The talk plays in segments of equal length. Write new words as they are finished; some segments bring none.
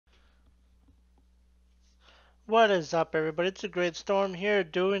What is up, everybody? It's a Great Storm here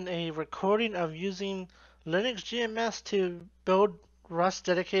doing a recording of using LinuxGMS to build Rust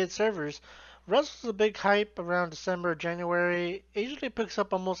dedicated servers. Rust was a big hype around December, January. It usually picks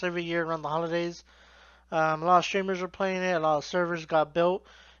up almost every year around the holidays. A lot of streamers were playing it, a lot of servers got built.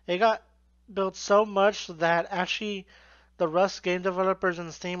 It got built so much that actually the Rust game developers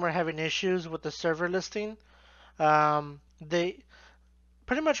in Steam were having issues with the server listing. They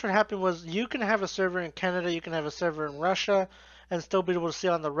pretty much what happened was you can have a server in Canada, you can have a server in Russia, and still be able to see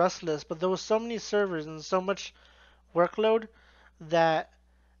on the Rust list. But there was so many servers and so much workload that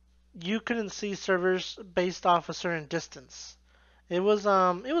you couldn't see servers based off a certain distance. It was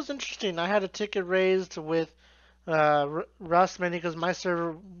interesting. I had a ticket raised with Rust mainly because my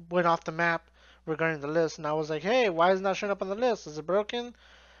server went off the map regarding the list, and I was like, hey, why is it not showing up on the list? Is it broken?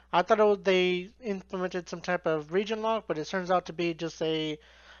 I thought they implemented some type of region lock, but it turns out to be just an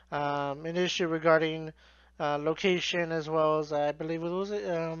issue regarding location as well as I believe it was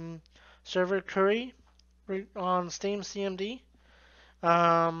server query on Steam CMD.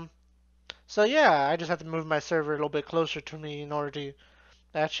 Um, so yeah, I just had to move my server a little bit closer to me in order to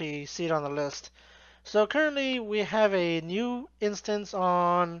actually see it on the list. So currently we have a new instance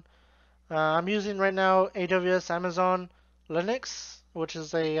on. I'm using right now AWS Amazon Linux, which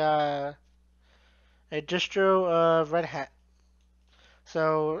is a distro of Red Hat.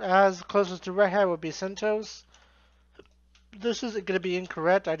 So as closest to Red Hat would be CentOS. This isn't going to be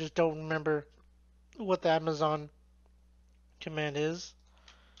incorrect. I just don't remember what the Amazon command is.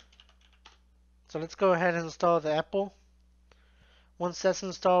 So let's go ahead and install the Apple. Once that's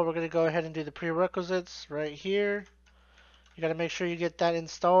installed, we're going to go ahead and do the prerequisites right here. You got to make sure you get that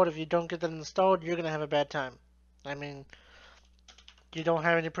installed. If you don't get that installed, you're going to have a bad time. I mean, you don't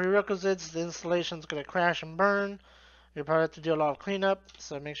have any prerequisites, the installation's going to crash and burn. You'll probably have to do a lot of cleanup,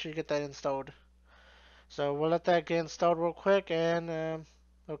 so make sure you get that installed. So we'll let that get installed real quick and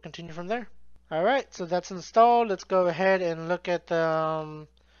we'll continue from there. Alright, so that's installed. Let's go ahead and look at the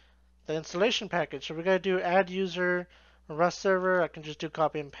installation package. So we're going to do add user Rust server. I can just do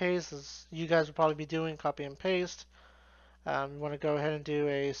copy and paste, as you guys will probably be doing, copy and paste. We want to go ahead and do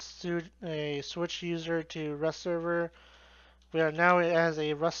a switch user to Rust server. We are now as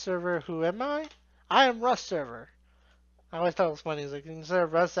a Rust server. Who am I? I am Rust server. I always thought it was funny. It's like instead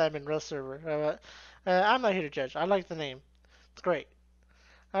of Rust, I'm in Rust server. I'm not here to judge. I like the name. It's great.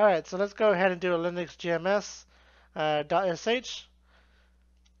 Alright, so let's go ahead and do a Linux GMS .sh.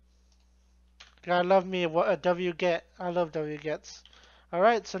 I love me a wget. I love wgets.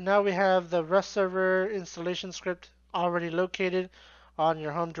 Alright, so now we have the Rust server installation script already located on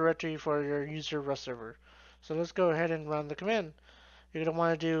your home directory for your user Rust server. So let's go ahead and run the command. You're going to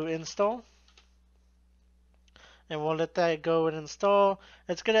want to do install, and we'll let that go and install.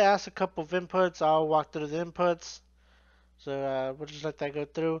 It's going to ask a couple of inputs. I'll walk through the inputs. So we'll just let that go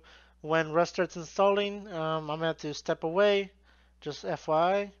through. When Rust starts installing, I'm going to have to step away, just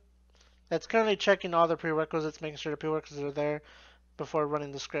FYI. It's currently checking all the prerequisites, making sure the prerequisites are there before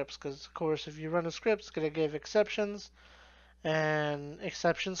running the scripts. Because, of course, if you run the scripts, it's going to give exceptions, and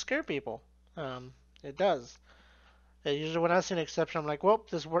exceptions scare people. It does. Usually when I see an exception, I'm like, well,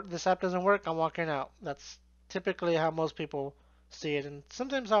 this app doesn't work, I'm walking out. That's typically how most people see it. And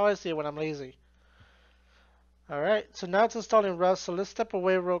sometimes how I see it when I'm lazy. Alright, so now it's installing Rust, so let's step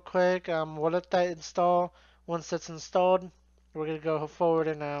away real quick. We'll let that install. Once that's installed, we're going to go forward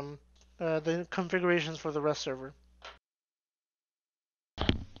and the configurations for the Rust server.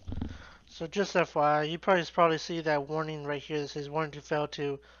 So just FYI, you probably see that warning right here that says warning to fail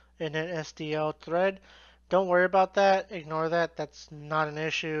to init SDL thread. Don't worry about that, ignore that, that's not an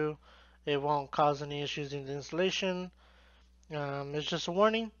issue. It won't cause any issues in the installation. It's just a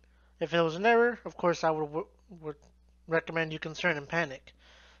warning. If it was an error, of course I would recommend you concern and panic.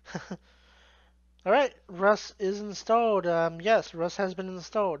 Alright, Rust is installed. Yes, Rust has been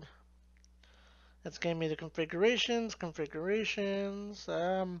installed. It's giving me the configurations.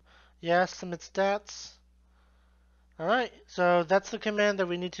 Yes, submit stats. Alright, so that's the command that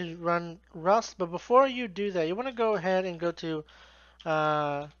we need to run Rust. But before you do that, you want to go ahead and go to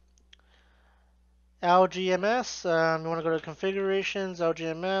LGMS. You want to go to configurations,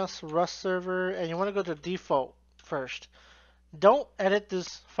 LGMS, Rust server, and you want to go to default first. Don't edit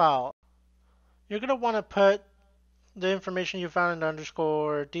this file. You're going to want to put the information you found in the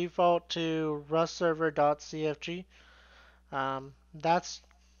underscore default to rustserver.cfg. That's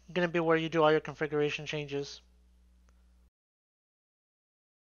going to be where you do all your configuration changes.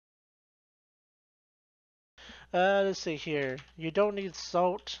 Let's see here. You don't need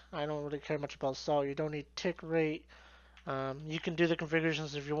salt. I don't really care much about salt. You don't need tick rate. You can do the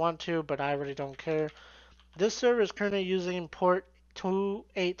configurations if you want to, but I really don't care. This server is currently using port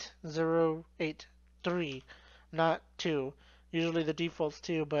 28083, not 2. Usually the default's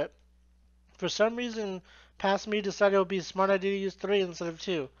 2, but for some reason, past me decided it would be a smart idea to use 3 instead of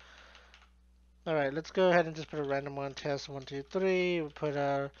 2. Alright, let's go ahead and just put a random one test 123. We'll put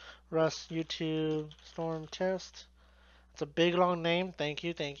a Rust YouTube Storm test. It's a big long name. Thank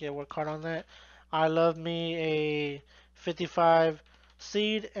you, thank you. I work hard on that. I love me a 55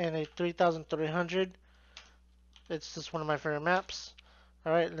 seed and a 3300. It's just one of my favorite maps.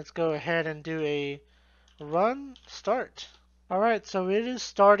 Alright, let's go ahead and do a run start. Alright, so it is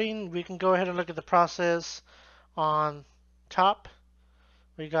starting. We can go ahead and look at the process on top.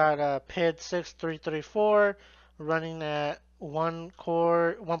 We got PID 6334 running at 1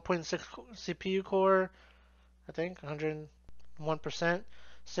 core, 1.6 CPU core, I think, 101%,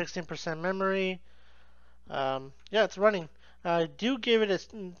 16% memory. Yeah, it's running. Do give it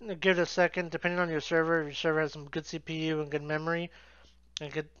a second, depending on your server. If your server has some good CPU and good memory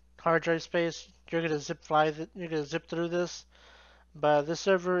and good hard drive space, you're gonna zip through this. But this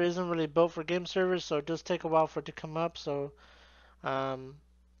server isn't really built for game servers, so it does take a while for it to come up. So um,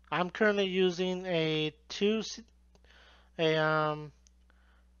 I'm currently using a 2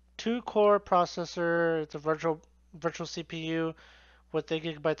 core processor. It's a virtual CPU with 8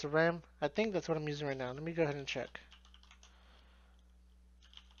 gigabytes of RAM. I think that's what I'm using right now. Let me go ahead and check.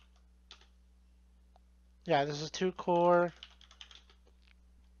 Yeah, this is 2 core.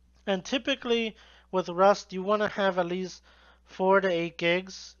 And typically with Rust, you want to have at least 4 to 8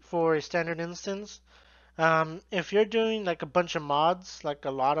 gigs for a standard instance. If you're doing like a bunch of mods, like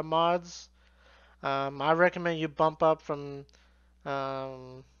a lot of mods, I recommend you bump up from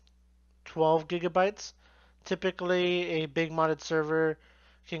um, 12 gigabytes. Typically, a big modded server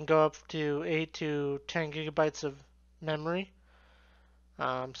can go up to 8 to 10 gigabytes of memory.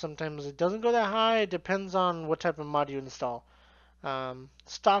 Sometimes it doesn't go that high. It depends on what type of mod you install.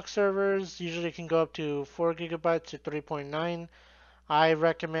 Stock servers usually can go up to 4 gigabytes to 3.9. I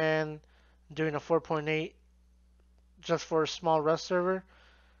recommend doing a 4.8 just for a small Rust server.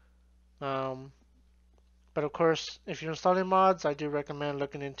 Um, but of course, if you're installing mods, I do recommend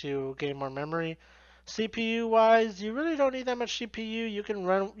looking into getting more memory. CPU wise, you really don't need that much CPU. You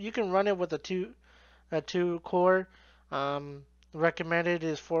can run it with a two core. Um, Recommended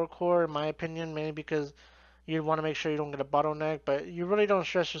is 4 core in my opinion, mainly because you want to make sure you don't get a bottleneck. But you really don't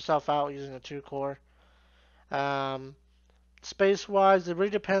stress yourself out using a 2 core. Um, Space wise, it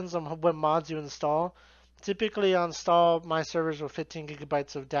really depends on what mods you install. Typically, I install my servers with 15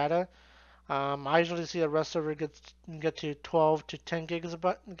 gigabytes of data. I usually see a Rust server get to 12 to 10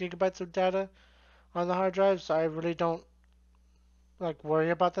 gigabytes of data on the hard drive, so I really don't like worry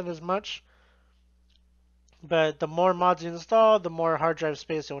about that as much. But the more mods you install, the more hard drive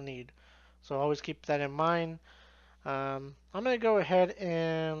space you'll need. So always keep that in mind. I'm gonna go ahead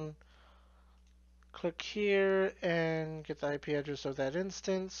and click here and get the IP address of that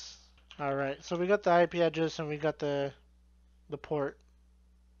instance. All right, so we got the IP address and we got the port.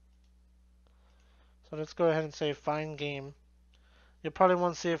 So let's go ahead and say find game. You'll probably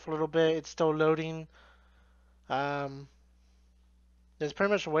want to see it for a little bit. It's still loading. Um, it's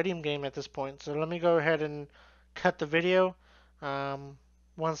pretty much a waiting game at this point. So let me go ahead and cut the video. Um,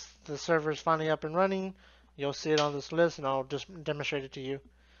 Once the server is finally up and running, you'll see it on this list, and I'll just demonstrate it to you.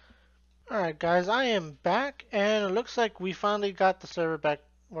 Alright guys, I am back, and it looks like we finally got the server back.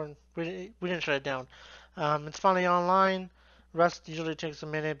 Or we didn't shut it down. It's finally online. Rust usually takes a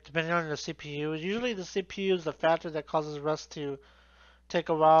minute, depending on the CPU. Usually the CPU is the factor that causes Rust to take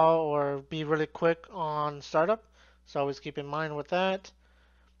a while or be really quick on startup. So always keep in mind with that.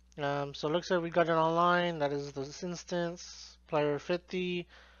 So it looks like we got it online. That is this instance, player 50.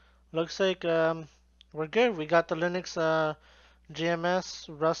 Looks like we're good. We got the Linux GMS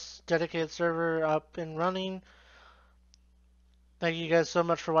Rust dedicated server up and running. Thank you guys so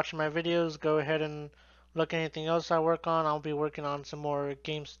much for watching my videos. Go ahead and look at anything else I work on. I'll be working on some more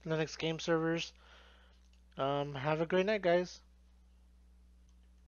games, Linux game servers. Have a great night, guys.